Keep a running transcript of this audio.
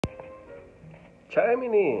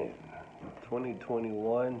Chiming in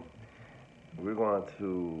 2021, we're going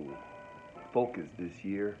to focus this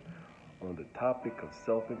year on the topic of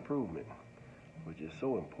self-improvement, which is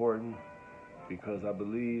so important because I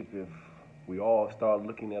believe if we all start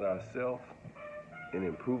looking at ourselves and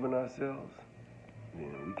improving ourselves,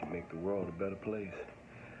 then we can make the world a better place.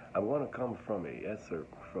 I want to come from an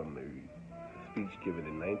excerpt from a speech given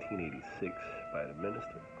in 1986 by the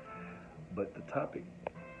minister, but the topic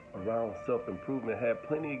around self-improvement had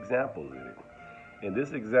plenty of examples in it. And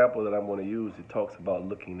this example that I'm going to use, it talks about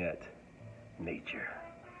looking at nature.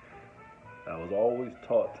 I was always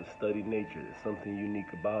taught to study nature. There's something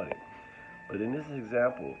unique about it. But in this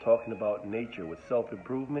example, talking about nature with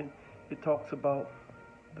self-improvement, it talks about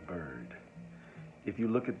the bird. If you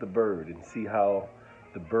look at the bird and see how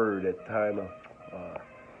the bird at the time of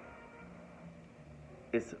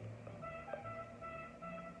it's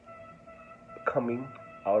coming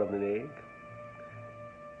out of an egg,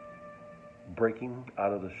 breaking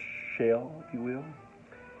out of the shell, if you will,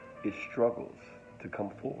 it struggles to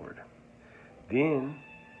come forward. Then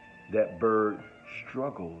that bird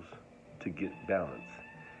struggles to get balance,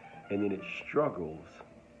 and then it struggles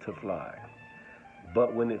to fly.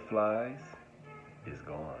 But when it flies, it's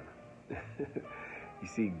gone. You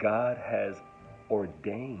see, God has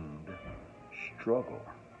ordained struggle.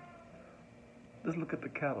 Let's look at the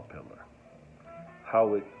caterpillar,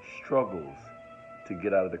 how it struggles to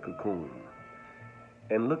get out of the cocoon.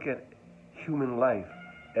 And look at human life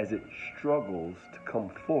as it struggles to come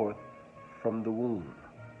forth from the womb.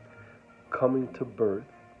 Coming to birth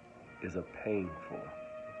is a painful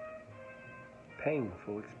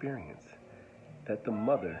experience that the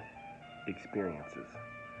mother experiences.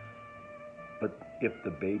 But if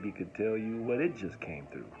the baby could tell you what it just came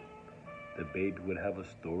through, the baby would have a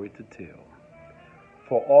story to tell.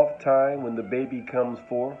 For oft time when the baby comes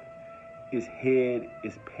forth, his head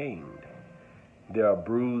is pained. There are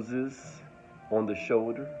bruises on the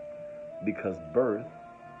shoulder because birth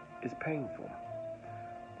is painful.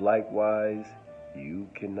 Likewise, you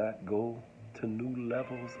cannot go to new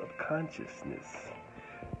levels of consciousness,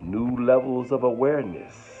 new levels of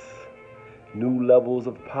awareness, new levels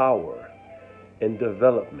of power and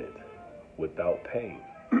development without pain.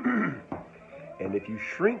 And if you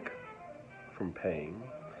shrink from pain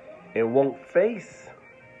and won't face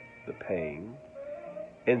the pain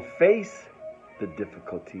and face the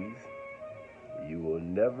difficulties, you will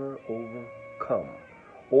never overcome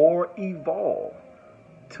or evolve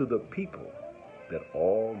to the people that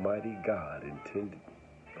Almighty God intended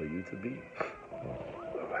for you to be.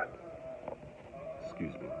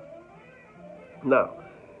 Excuse me. Now,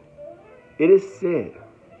 it is said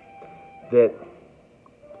that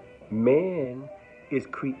man is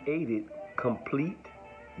created complete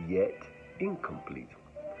yet incomplete.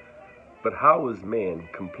 But how is man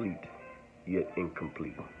complete yet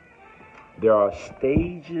incomplete? There are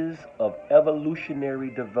stages of evolutionary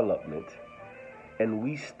development, and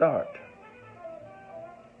we start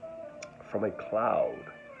from a cloud,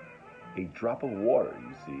 a drop of water,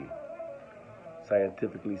 you see,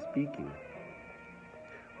 scientifically speaking,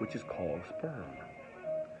 which is called sperm,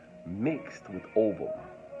 mixed with ovum.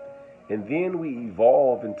 And then we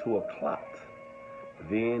evolve into a clot,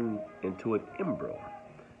 then into an embryo,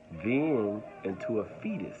 then into a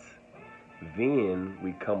fetus. Then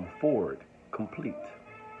we come forward complete,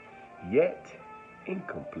 yet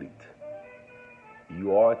incomplete.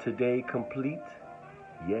 You are today complete,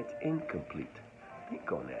 yet incomplete.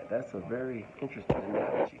 Think on that. That's a very interesting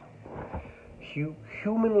analogy.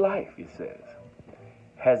 Human life, it says,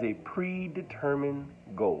 has a predetermined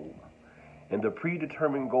goal. And the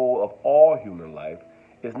predetermined goal of all human life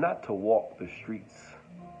is not to walk the streets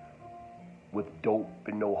with dope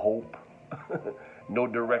and no hope, no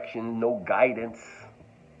direction, no guidance.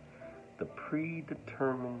 The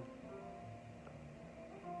predetermined.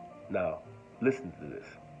 Now, listen to this.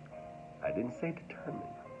 I didn't say determined,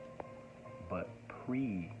 but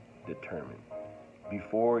predetermined.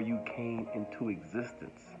 Before you came into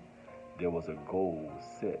existence, there was a goal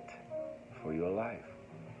set for your life.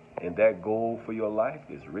 And that goal for your life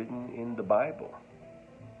is written in the Bible.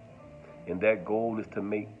 And that goal is to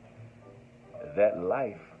make that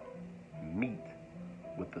life meet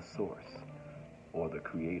with the source or the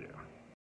creator.